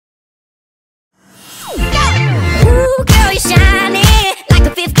Ooh, girl, you're shining like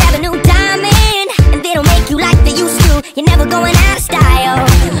a Fifth Avenue diamond, and they don't make you like they used to. You're never going out of style.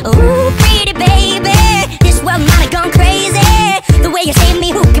 Ooh, pretty baby, this world might have gone crazy. The way you save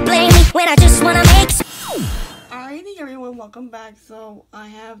me, who can blame me when I just wanna make Alrighty everyone, welcome back. So I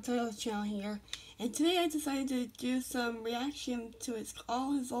have Tyler's channel here, and today I decided to do some reaction to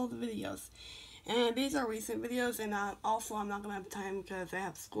all his old videos. And these are recent videos, and also I'm not gonna have time because I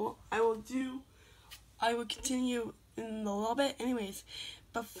have school. I will continue in a little bit anyways.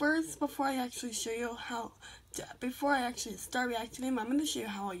 But first, before I actually show you before I actually start reacting to them, I'm going to show you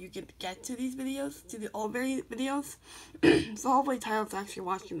how you can get to these videos, to the old videos. So hopefully Tyler's actually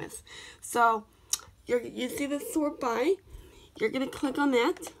watching this. So you see this sort by, you're going to click on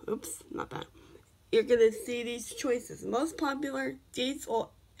that. Oops, not that. You're going to see these choices. Most popular, dates, or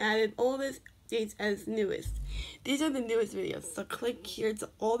added, oldest, dates as newest. These are the newest videos. So click here to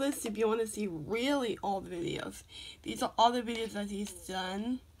oldest if you want to see really old videos. These are all the videos that he's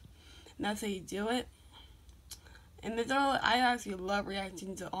done. And that's how you do it. And I actually love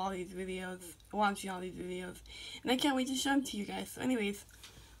reacting to all these videos, watching all these videos. And I can't wait to show them to you guys. So anyways,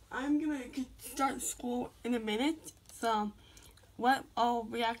 I'm going to start school in a minute. So what I'll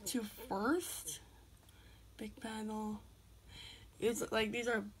react to first, big panel. It's like these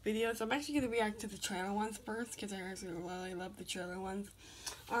are videos. I'm actually going to react to the trailer ones first because I actually really love the trailer ones.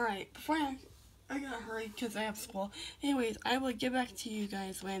 Alright, before I gotta hurry because I have school. Anyways, I will get back to you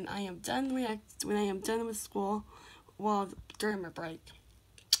guys when I am done with school, during my break.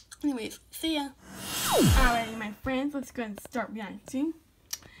 Anyways, see ya. Alrighty, my friends, let's go ahead and start reacting.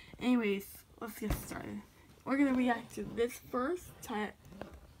 Anyways, let's get started. We're gonna react to this first,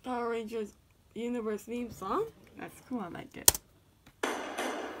 Power Rangers Universe theme song. That's cool, I like it.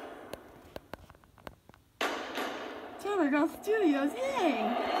 Tyler Girl Studios,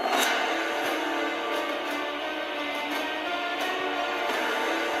 yay!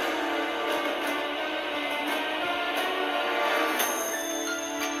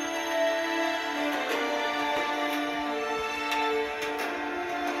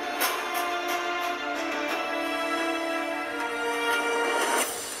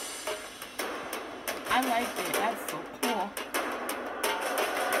 I like it, that's so cool.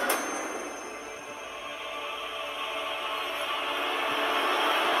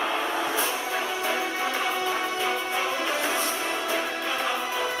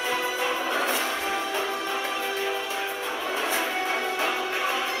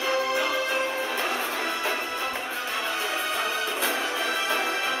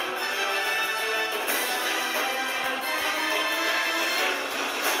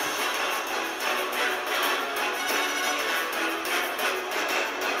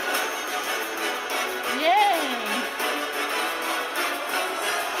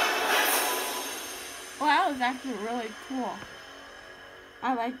 Actually really cool.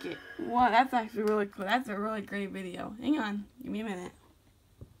 I like it. Wow, that's actually really cool. That's a really great video. Hang on, give me a minute.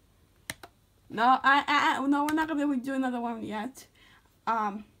 No, no, we're not gonna do another one yet.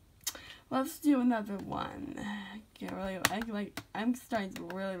 Let's do another one. I'm starting to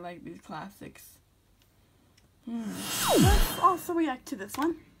really like these classics. Let's also react to this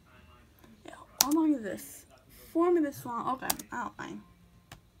one. Yeah, how long is this? 4 minutes long. Okay, outline.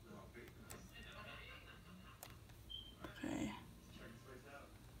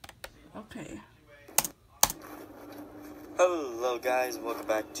 Okay. Hello guys, welcome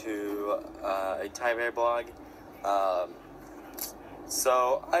back to a Time Air blog.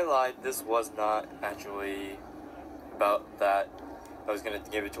 So I lied, this was not actually about that. I was going to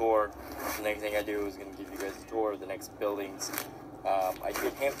give a tour. The next thing I do is going to give you guys a tour of the next buildings. I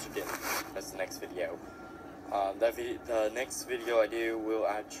did Amsterdam. That's the next video. The next video I do will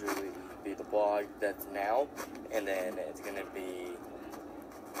actually be the blog that's now, and then it's going to be.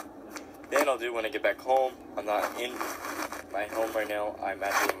 Then I'll do when I get back home. I'm not in my home right now. I'm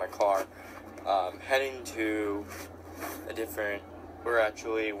actually in my car. Heading to a different. Where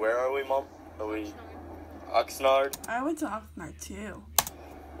are we, Mom? Are we Oxnard? I went to Oxnard too.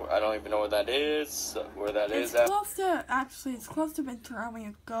 I don't even know where that is. It's close to Ventura when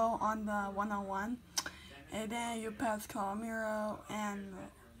you go on the 101, and then you pass Calamiro and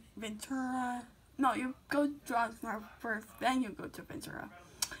Ventura. No, you go to Oxnard first, then you go to Ventura.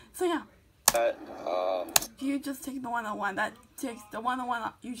 So yeah. You just take the 101. The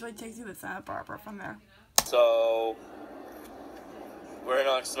 101 usually takes you to Santa Barbara from there. So we're in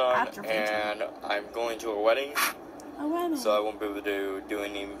Oxnard, and I'm going to a wedding. A wedding. So I won't be able to do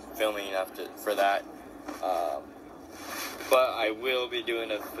any filming for that. But I will be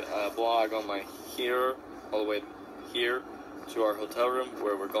doing a vlog on my all the way here to our hotel room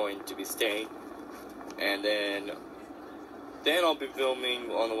where we're going to be staying, and then then I'll be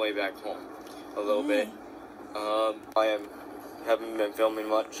filming on the way back home a little bit. Haven't been filming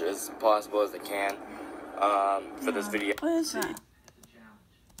much as possible as I can for this video. What is that?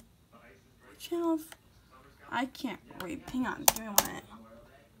 Channels? I can't read. Hang on, give me a minute.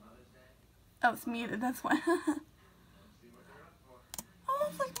 Oh, it's muted, that's why. Oh,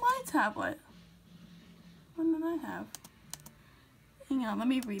 it's like my tablet. What did I have? Hang on, let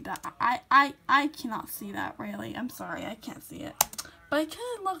me read that. I cannot see that, really. I'm sorry, I can't see it. But it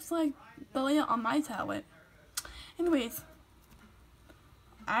kind of looks like the layout on my tablet. Anyways,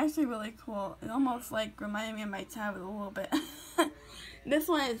 actually really cool. It almost like reminded me of my tablet a little bit. This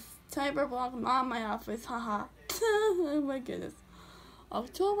one is Cyber Block, not my office, haha. Oh my goodness.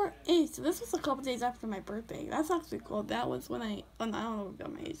 October 8th, so this was a couple days after my birthday. That's actually cool. That was when I don't know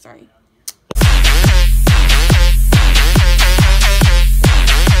my age, sorry.